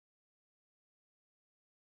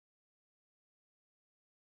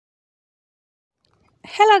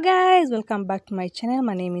Hello guys, welcome back to my channel.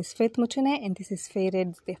 My name is Faith Mutune and this is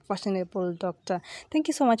Fayreds, the fashionable doctor. Thank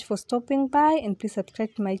you so much for stopping by and please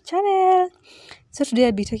subscribe to my channel. So today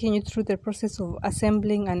I'll be taking you through the process of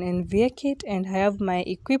assembling an NVA kit and I have my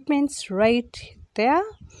equipments right there.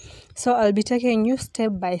 So I'll be taking you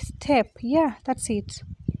step by step. Yeah, that's it.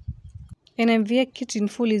 An NVA kit in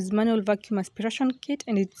full is manual vacuum aspiration kit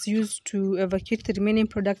and it's used to evacuate the remaining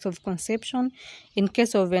products of conception in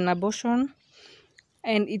case of an abortion.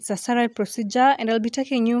 And it's a sterile procedure and I'll be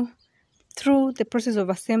taking you through the process of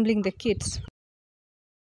assembling the kit.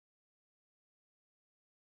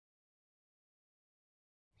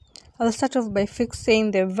 I'll start off by fixing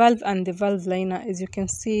the valve and the valve liner as you can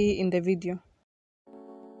see in the video.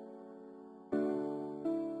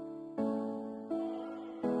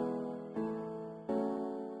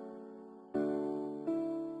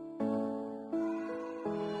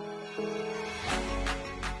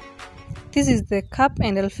 This is the cap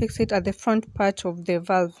and I'll fix it at the front part of the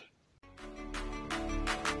valve.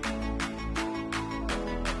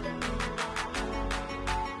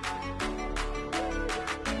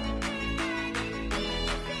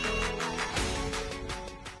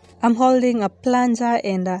 I'm holding a plunger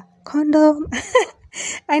and a condom.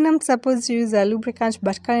 I'm not supposed to use a lubricant,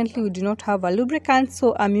 but currently we do not have a lubricant,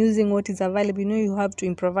 so I'm using what is available. You know, you have to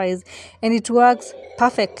improvise and it works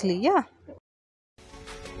perfectly. Yeah.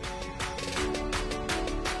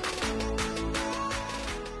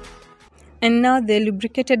 And now the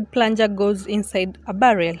lubricated plunger goes inside a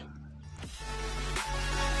barrel.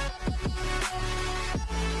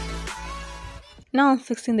 Now I'm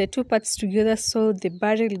fixing the two parts together so the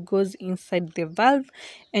barrel goes inside the valve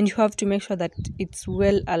and you have to make sure that it's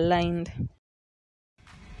well aligned.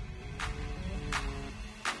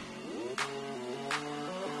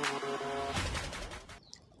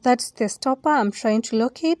 That's the stopper I'm trying to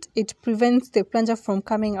locate. It prevents the plunger from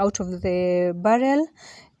coming out of the barrel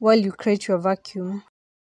while you create your vacuum.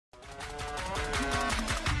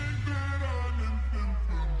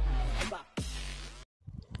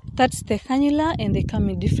 That's the cannula and they come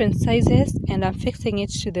in different sizes and I'm fixing it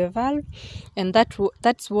to the valve and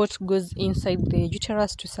that's what goes inside the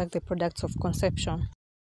uterus to suck the products of conception.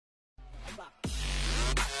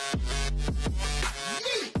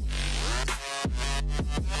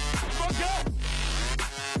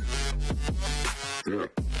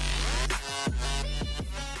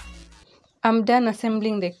 I'm done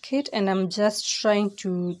assembling the kit and I'm just trying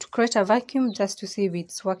to create a vacuum just to see if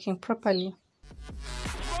it's working properly.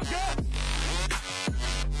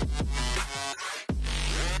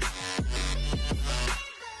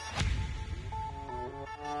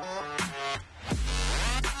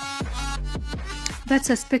 That's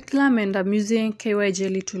a speculum and I'm using KY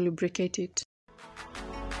jelly to lubricate it.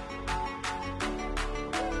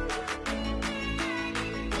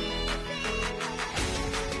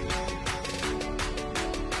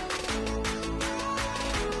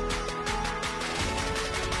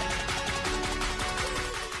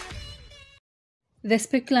 The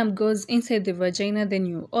speculum goes inside the vagina, then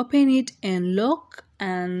you open it and lock,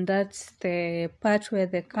 and that's the part where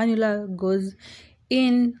the cannula goes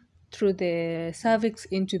in through the cervix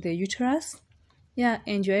into the uterus. Yeah,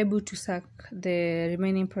 and you're able to suck the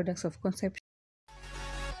remaining products of conception.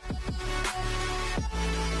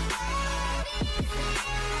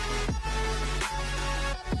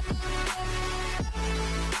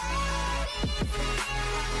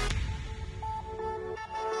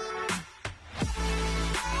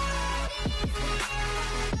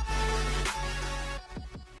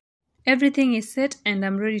 Everything is set and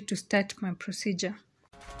I'm ready to start my procedure.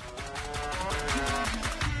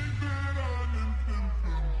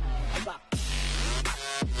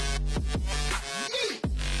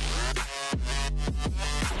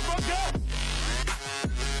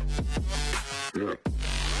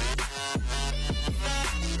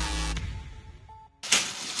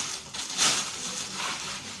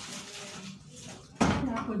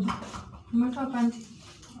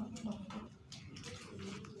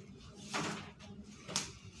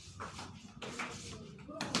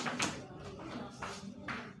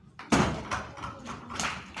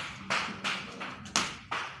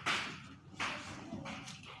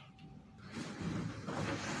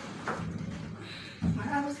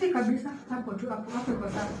 Kabisa hapo tu hapo iko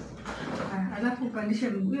sawa. Alafu upandishe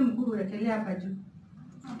mguu uwekelea hapa juu.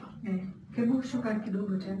 Hebu shuka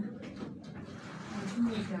kidogo tena.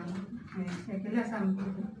 Ekelea sana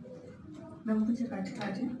mguu. Na mkuje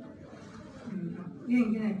katikati. Hiyo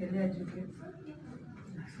ingine ekelea juu.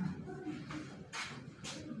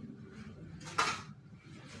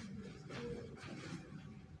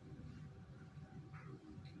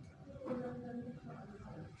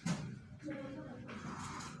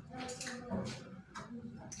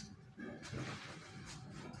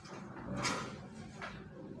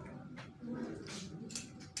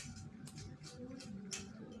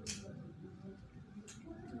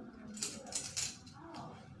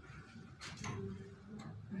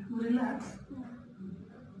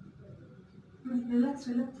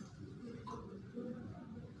 Relax, relax.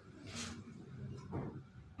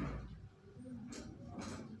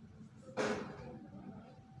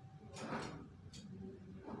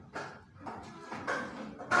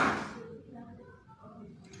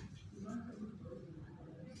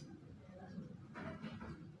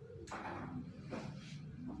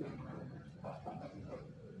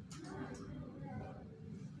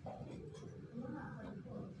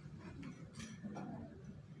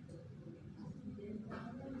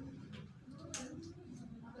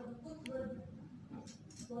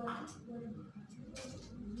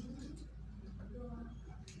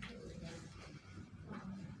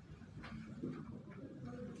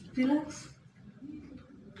 Relax.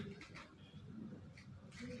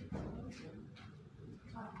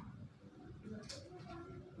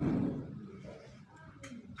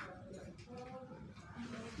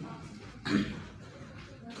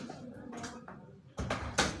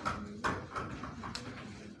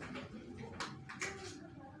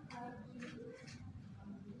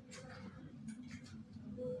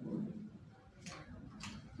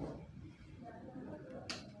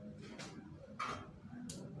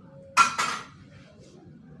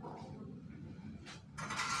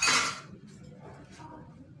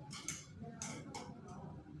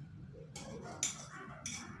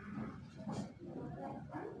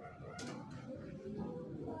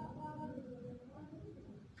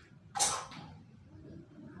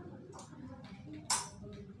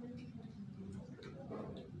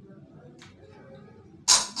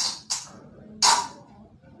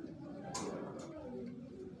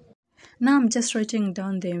 Now I'm just writing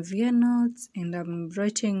down the MVA notes, and I'm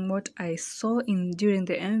writing what I saw in during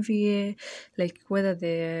the MVA, like whether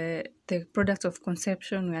the products of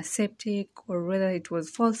conception were septic or whether it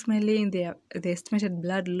was false smelling, the estimated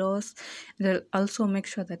blood loss. And I'll also make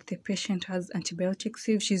sure that the patient has antibiotics.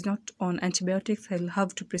 If she's not on antibiotics, I'll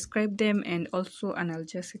have to prescribe them, and also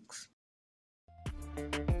analgesics.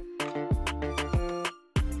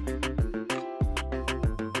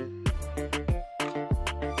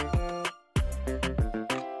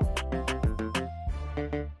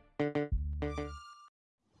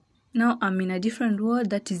 Now I'm in a different ward,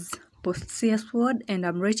 that is post-CS ward, and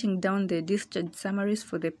I'm writing down the discharge summaries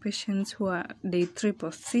for the patients who are day 3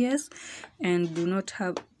 post-CS and do not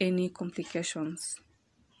have any complications.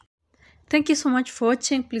 Thank you so much for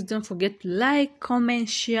watching. Please don't forget to like, comment,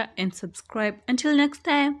 share, and subscribe. Until next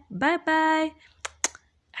time, bye bye.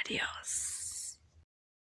 Adios.